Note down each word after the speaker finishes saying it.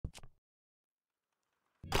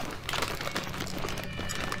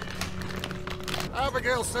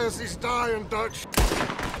Abigail says he's dying, Dutch.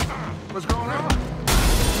 What's going on?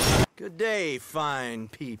 Good day, fine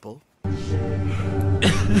people.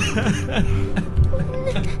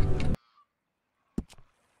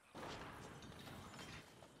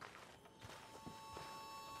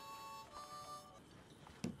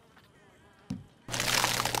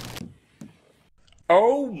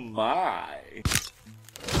 Oh my.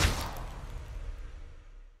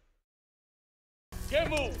 Get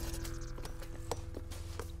moved.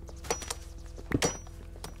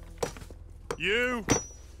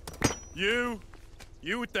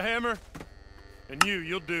 You with the hammer, and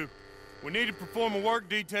you'll do. We need to perform a work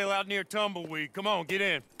detail out near Tumbleweed. Come on, get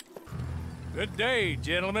in. Good day,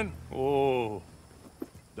 gentlemen. Oh,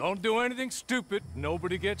 don't do anything stupid.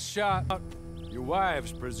 Nobody gets shot. Your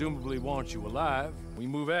wives presumably want you alive. We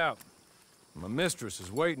move out. My mistress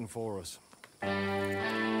is waiting for us.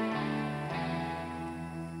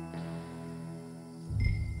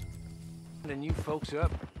 And you folks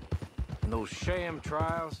up in those sham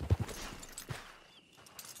trials.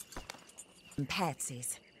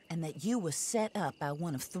 Patsy's, and that you were set up by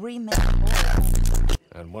one of 3 men.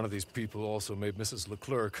 And one of these people also made Mrs.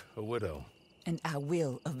 Leclerc a widow. And I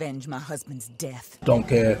will avenge my husband's death. Don't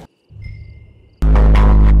care.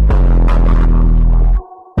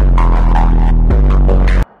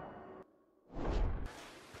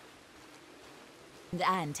 And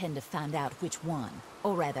I intend to find out which one.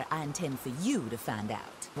 Or rather, I intend for you to find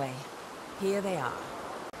out. Well, here they are.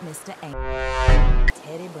 Mr.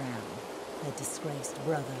 Teddy Brown, a disgraced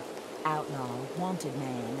brother, outlaw, wanted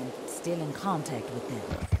man, and still in contact with them.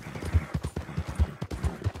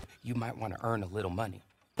 You might want to earn a little money.